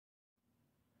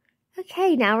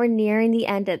Okay, now we're nearing the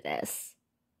end of this.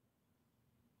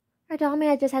 Our doll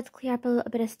just has to clear up a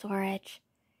bit of storage,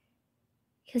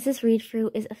 because this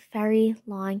read-through is a very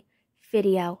long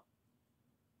video.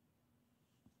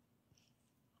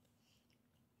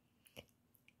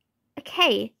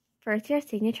 Okay, first your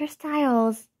signature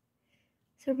styles.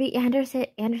 So Reed Anderson's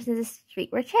a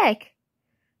streetwear chick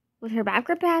with her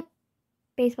backward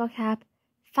baseball cap,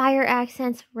 fire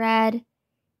accents, red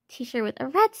t-shirt with a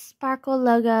red sparkle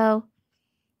logo,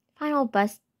 final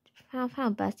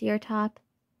bustier top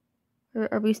or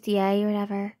bustier or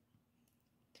whatever,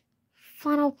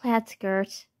 flannel plaid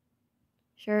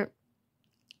shirt,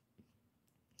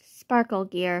 sparkle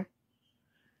gear,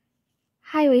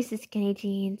 high-waisted skinny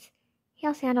jeans,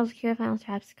 heel sandals, cure final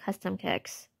straps, custom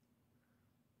kicks.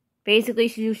 Basically,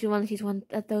 she's one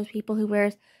of those people who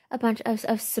wears a bunch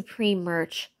of Supreme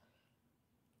merch.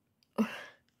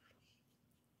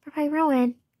 For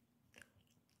Rowan,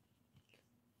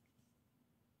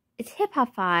 it's hip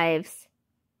hop vibes.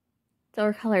 So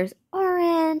her color is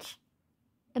orange.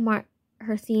 And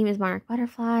her theme is monarch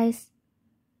butterflies.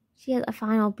 She has a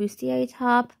final bustier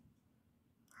top,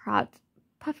 cropped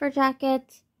puffer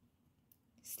jacket,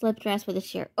 slip dress with a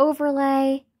sheer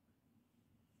overlay.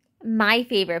 My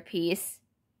favorite piece.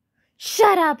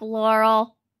 Shut up,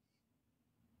 Laurel.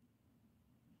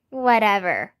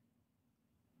 Whatever.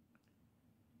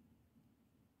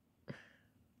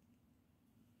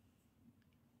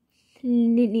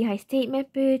 Knee-high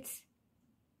statement boots.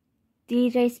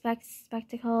 DJ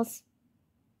spectacles.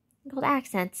 Gold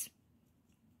accents.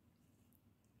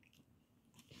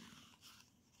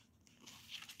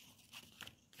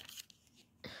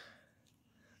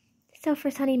 So for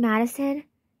Sunny Madison,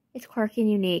 it's quirky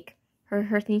and unique.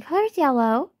 Her theme color is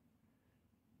yellow.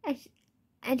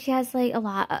 And she has like a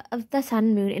lot of the sun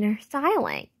and moon in her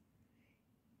styling.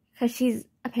 Because she's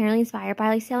apparently inspired by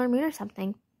like Sailor Moon or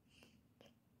something.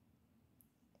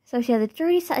 So she has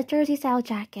a jersey style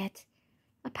jacket,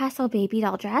 a pastel baby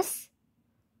doll dress,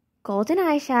 golden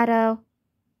eyeshadow,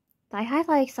 thigh-high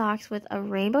leg socks with a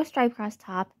rainbow stripe cross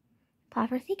top,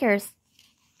 platform sneakers.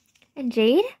 And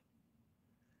Jade?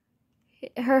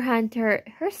 Her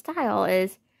style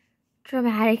is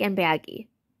dramatic and baggy.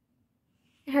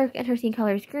 Her theme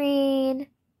color is green,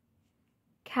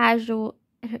 casual,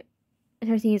 and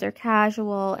her themes are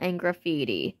casual and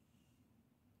graffiti.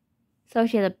 So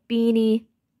she has a beanie,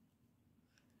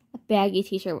 a baggy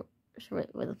t-shirt with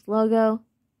a logo,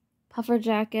 puffer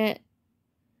jacket,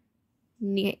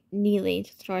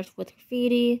 knee-length shorts with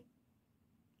graffiti,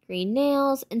 green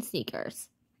nails, and sneakers.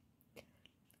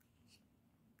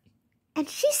 And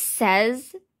she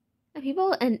says, and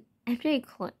people and MJ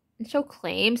show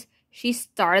claims she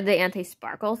started the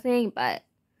anti-sparkle thing, but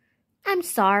I'm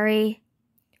sorry.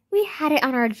 We had it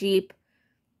on our Jeep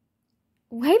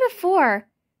way before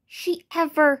she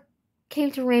ever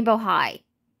came to Rainbow High.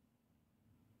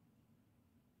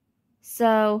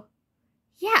 So,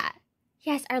 yeah.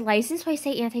 Yes, our license plates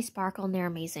say anti-sparkle and they're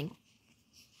amazing.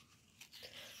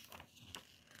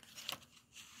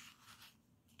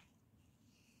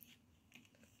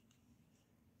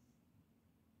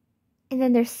 And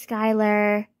then there's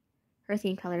Skylar. Her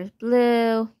theme color is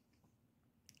blue.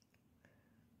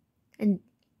 And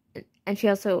she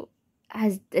also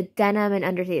has a denim and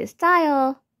understated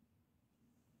style.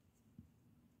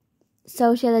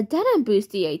 So she has a denim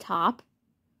bustier top.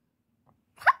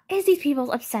 What is these people's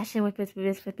obsession with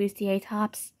bustier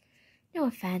tops? No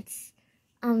offense.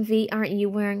 V, aren't you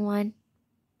wearing one?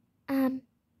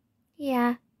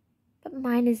 Yeah. But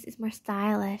mine is more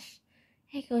stylish.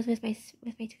 It goes with my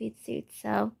tweed suit,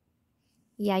 so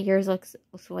yeah, yours looks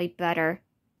way better.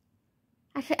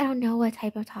 Actually, I don't know what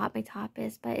type of top my top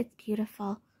is, but it's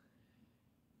beautiful.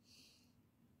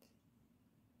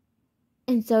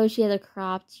 And so she has a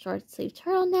cropped short sleeve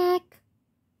turtleneck,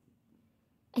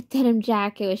 a denim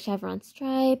jacket with chevron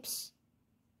stripes,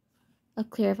 a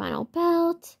clear vinyl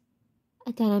belt,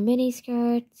 a denim mini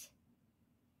skirt,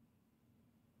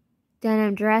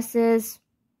 denim dresses,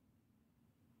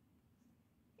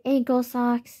 ankle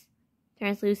socks,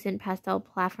 translucent pastel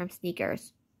platform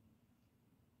sneakers.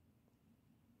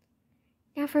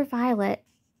 Now for Violet.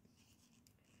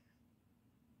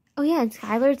 Oh yeah, and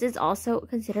Skylar's is also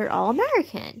considered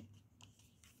all-American.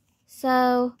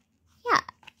 So, yeah,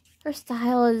 her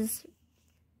style is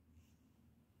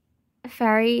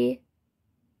very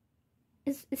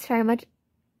much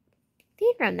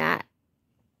themed from that.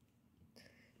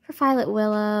 For Violet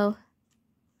Willow,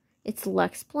 it's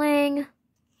Luxe Bling.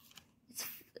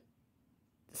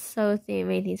 So the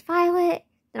main thing is violet.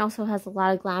 It also has a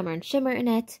lot of glamour and shimmer in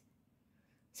it.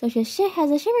 So she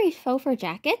has a shimmery faux fur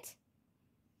jacket.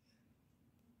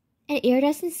 An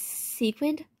iridescent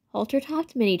sequined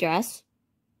halter-topped mini dress,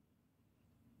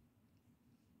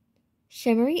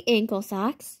 shimmery ankle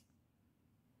socks,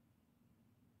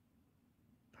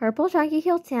 purple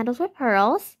chunky-heeled sandals with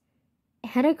pearls,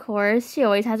 and of course, she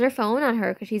always has her phone on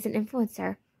her because she's an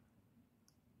influencer.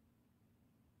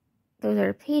 Those are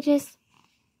the pages.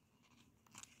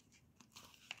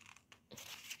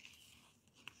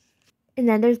 And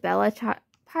then there's Bella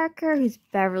Parker, who's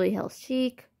Beverly Hills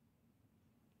chic.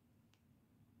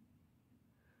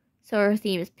 So her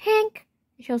theme is pink.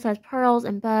 She also has pearls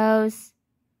and bows.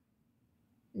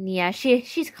 Yeah,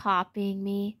 she's copying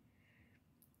me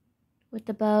with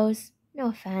the bows. No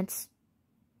offense.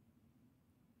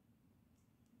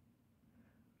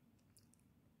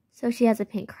 So she has a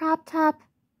pink crop top,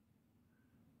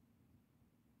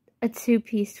 a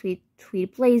two-piece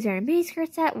tweed blazer and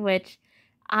miniskirt set, which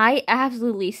I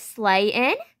absolutely slay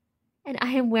in. And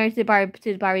I am wearing to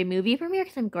the Barbie movie premiere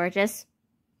because I'm gorgeous.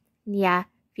 Yeah,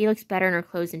 Fee looks better in her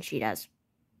clothes than she does.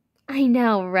 I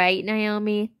know, right,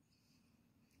 Naomi?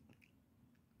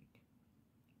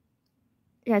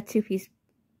 Yeah, two-piece.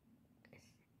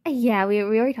 Yeah, we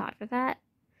already talked about that.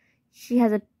 She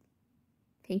has a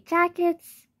pink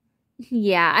jackets.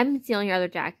 Yeah, I'm stealing her other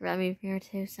jacket for that movie premiere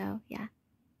too, so yeah.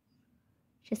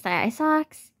 She has thigh-high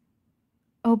socks,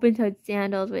 open-toed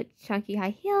sandals with chunky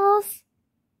high heels.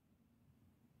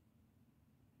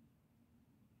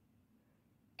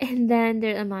 And then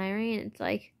there's Amiri, and it's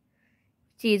like,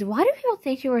 geez, why do people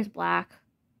think she wears black?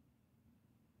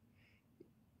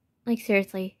 Like,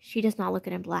 seriously, she does not look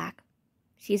good in black.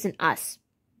 She's an us.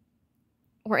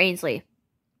 Or Ainsley.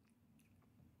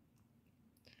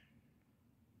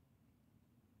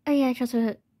 Oh yeah, she also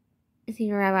is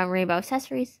thinking around rainbow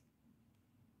accessories.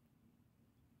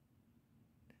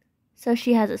 So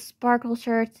she has a sparkle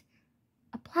shirt,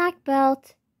 a black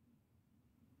belt,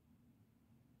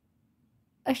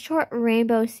 a short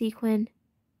rainbow sequin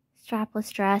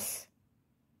strapless dress,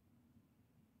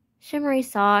 shimmery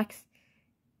socks,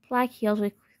 black heels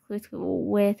with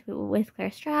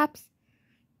clear straps,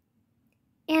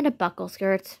 and a buckle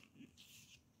skirt.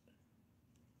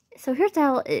 So her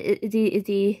style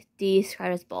is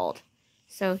described as bold.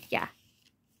 So yeah.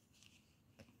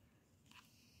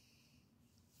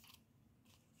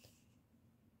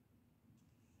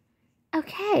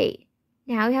 Okay,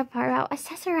 now we have a part about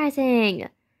accessorizing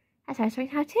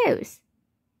how-tos.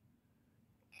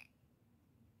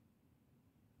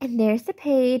 And there's the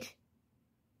page.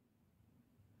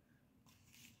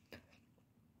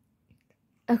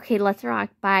 Okay, Let's Rock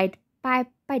by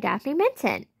Daphne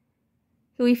Minton,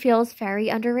 who we feel is very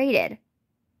underrated.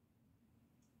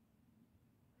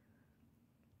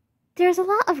 There's a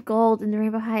lot of gold in the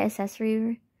Rainbow High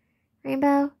accessory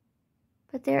rainbow,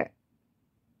 but there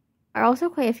are also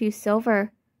quite a few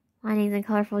silver linings and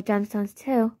colorful gemstones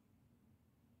too.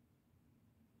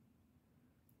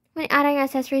 When adding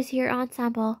accessories to your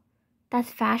ensemble, that's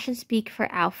fashion speak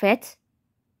for outfit.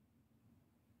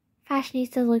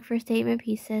 Fashionistas look for statement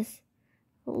pieces,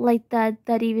 like the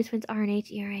Diva Twins R&H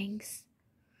earrings.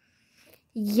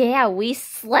 Yeah, we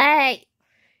slay!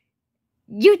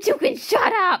 You two can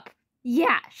shut up!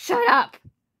 Yeah, shut up!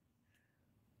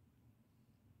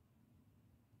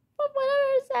 But one of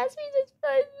our accessories is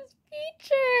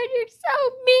featured! You're so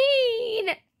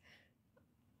mean!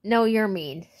 No, you're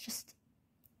mean. Just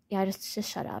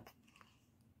shut up.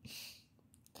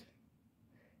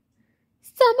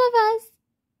 Some of us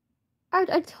are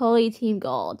totally team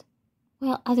gold,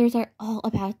 while others are all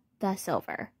about the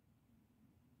silver.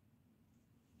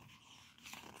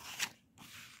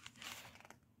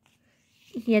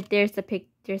 Yeah, there's the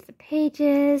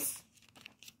pages.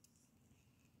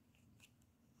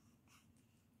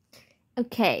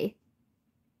 Okay.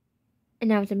 And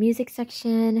now the music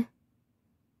section.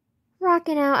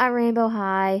 Rockin' Out at Rainbow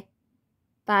High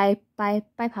by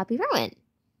Poppy Rowan.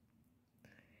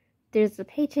 There's the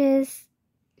pages.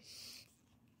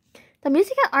 The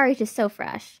music at RH is so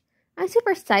fresh. I'm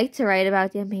super psyched to write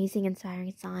about the amazing,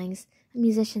 inspiring songs and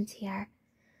musicians here.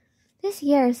 This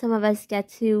year, some of us got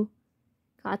to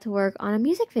work on a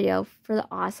music video for the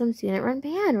awesome student-run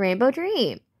band Rainbow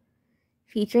Dream,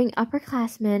 featuring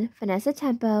upperclassmen Vanessa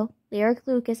Tempo, Lyric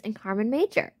Lucas, and Carmen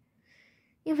Major.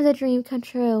 It was a dream come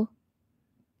true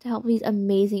to help these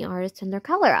amazing artists turn their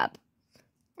color up.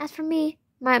 As for me,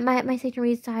 my signature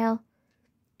music style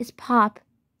is pop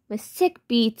with sick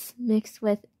beats mixed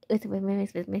with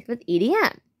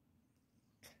EDM.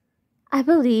 I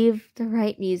believe the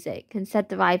right music can set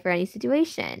the vibe for any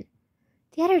situation.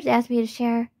 The editors asked me to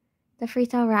share the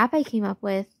freestyle rap I came up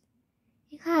with.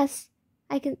 In class,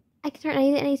 I can turn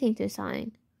anything to a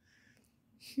song.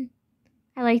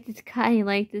 I like this cut. I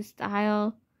like this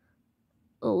style.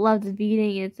 Love the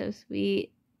beating. It's so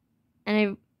sweet.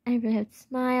 And I really have to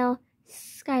smile.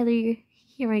 Skylar,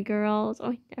 you're my girl. So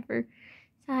I never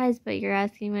size, but you're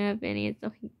asking my opinion, so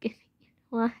I'm giving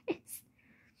you advice.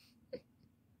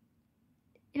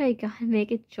 If I gotta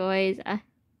make a choice,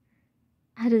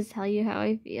 I'll just tell you how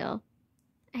I feel.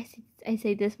 I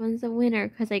say this one's a winner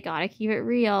because I gotta keep it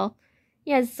real.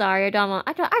 Yeah, sorry,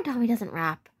 Adama doesn't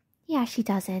rap. Yeah, she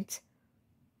doesn't.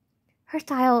 Her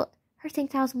sing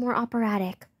style's more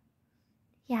operatic.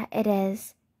 Yeah, it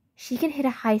is. She can hit a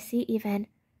high C even.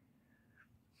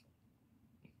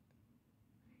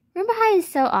 Rainbow High is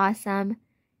so awesome.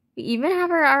 We even have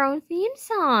our own theme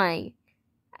song.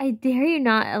 I dare you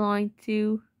not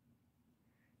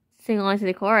sing along to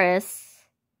the chorus.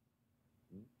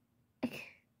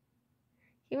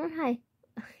 Rainbow High.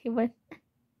 What?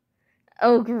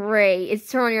 Oh, great. It's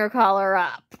throwing your collar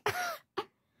up.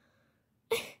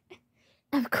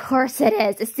 Of course it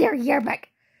is. It's their yearbook.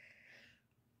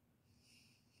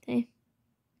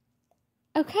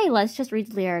 Okay, let's just read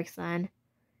the lyrics then.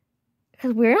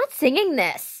 Because we're not singing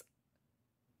this.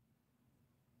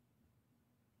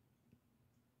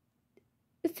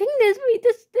 Sing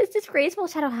this disgraceful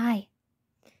Shadow High.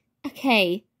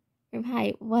 Okay, Room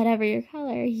High, whatever your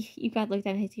color, you got looked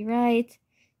at and you right.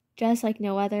 Just like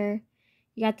no other.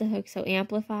 You got the hook, so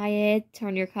amplify it.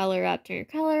 Turn your color up.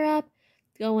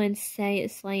 Go and slay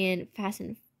and fast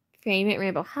and frame it,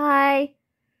 Rainbow High.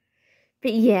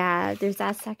 But yeah, there's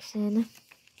that section.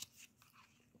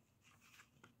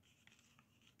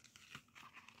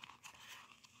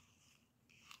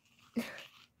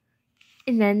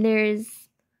 And then there's...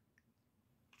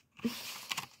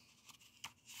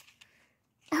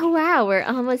 Oh wow, we're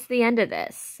almost the end of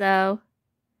this. So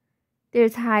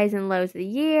there's highs and lows of the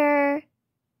year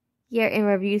in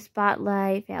review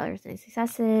spotlight, failures and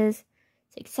successes,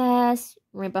 success,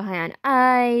 Rainbow High on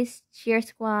Ice, Cheer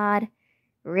Squad,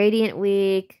 Radiant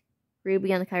Week,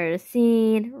 Ruby on the cover of the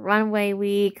scene, Runway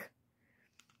Week,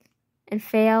 and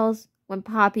fails when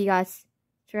Poppy got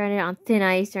stranded on thin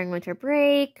ice during winter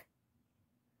break,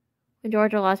 when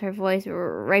Georgia lost her voice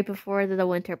right before the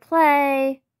winter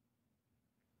play,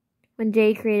 when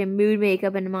Jade created mood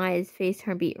makeup and Maya's face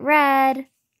turned beet red,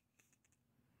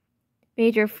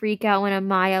 major freak out when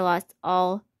Amaya lost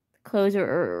all clothes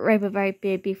right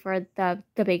before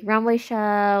the big runway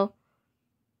show,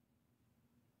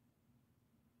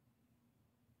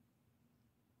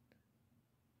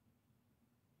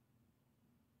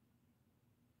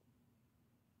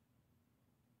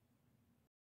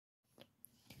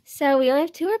 so we only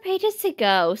have 2 more pages to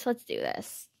go, so let's do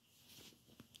this.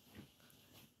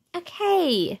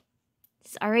 Okay,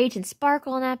 this is RH and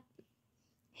Sparkle on that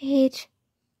page.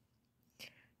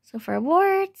 So for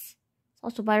awards,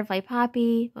 Social Butterfly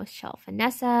Poppy, Most Shelf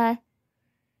Vanessa,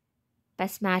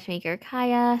 Best Matchmaker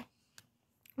Kia,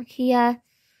 I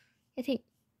think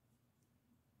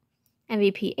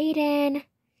MVP Aiden,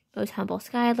 Most Humble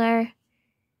Skylar,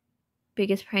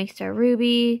 Biggest Prankster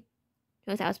Ruby,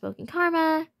 Most Outspoken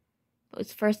Karma,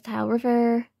 Most Versatile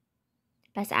River,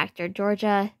 Best Actor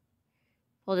Georgia,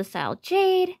 Boldest Style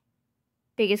Jade,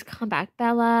 Biggest Comeback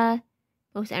Bella,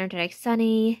 Most Energetic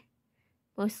Sunny,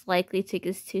 Most Likely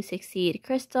to Succeed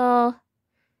Crystal,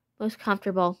 Most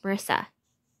Comfortable Marissa.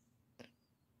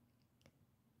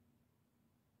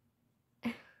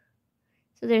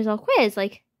 So there's a quiz,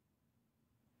 like,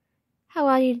 how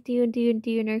well do you and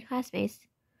your classmates?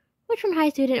 Which from high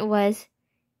student was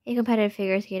a competitive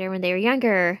figure skater when they were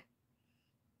younger?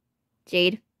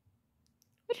 Jade.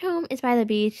 Which home is by the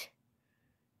beach?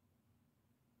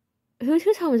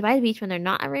 Whose home is by the beach when they're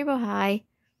not at Rainbow High?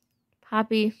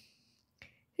 Poppy.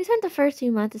 Who spent the first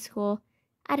 2 months of school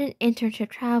at an internship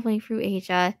traveling through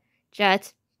Asia?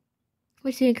 Jet.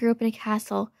 Which student grew up in a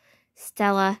castle?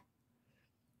 Stella.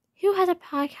 Who has a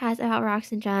podcast about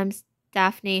rocks and gems?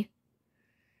 Daphne.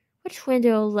 Which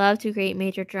window love to create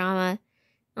major drama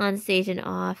on stage and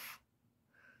off?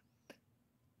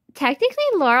 Technically,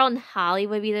 Laurel and Holly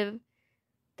would be the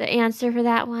answer for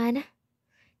that one.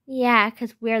 Yeah,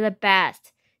 because we're the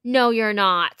best. No, you're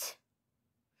not.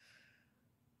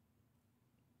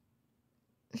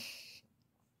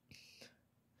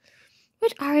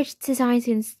 Which RH design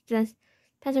student spends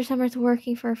their summers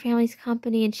working for a family's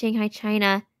company in Shanghai,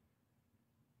 China?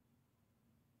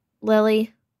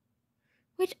 Lily.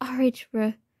 Which RH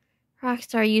rock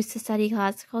star used to study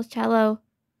classical cello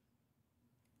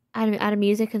at a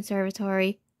music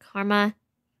conservatory? Carmen.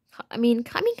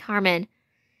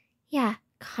 Yeah,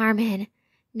 Carmen,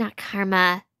 not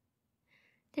Karma.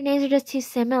 Their names are just too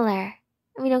similar.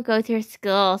 And we don't go through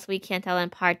school, so we can't tell them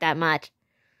apart that much.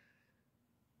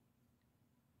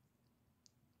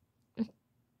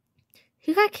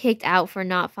 Who got kicked out for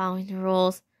not following the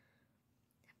rules?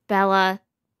 Bella.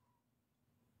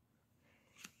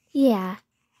 Yeah.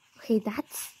 Okay,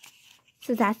 that's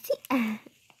the end.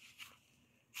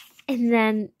 And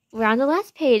then we're on the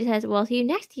last page. It says, we'll see you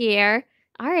next year.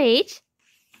 RH.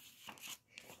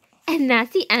 And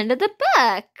that's the end of the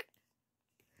book.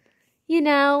 You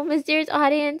know, mysterious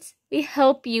audience, we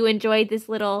hope you enjoyed this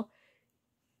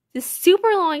super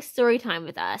long story time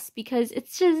with us, because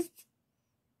it's just,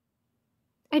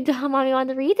 I don't mommy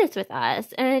wanted to read this with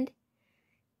us, and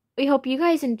we hope you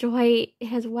guys enjoy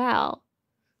it as well.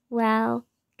 Well,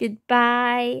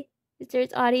 goodbye,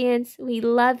 mysterious audience. We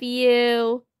love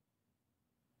you.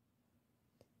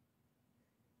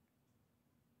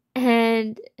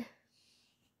 And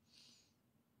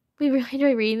we really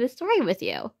enjoy reading this story with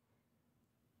you.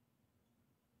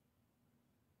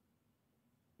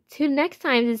 Tune next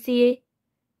time to see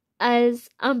us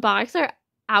unbox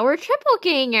our triple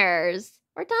gangers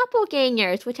or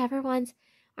doppelgangers, whichever ones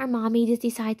our mommy just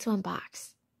decides to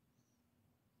unbox.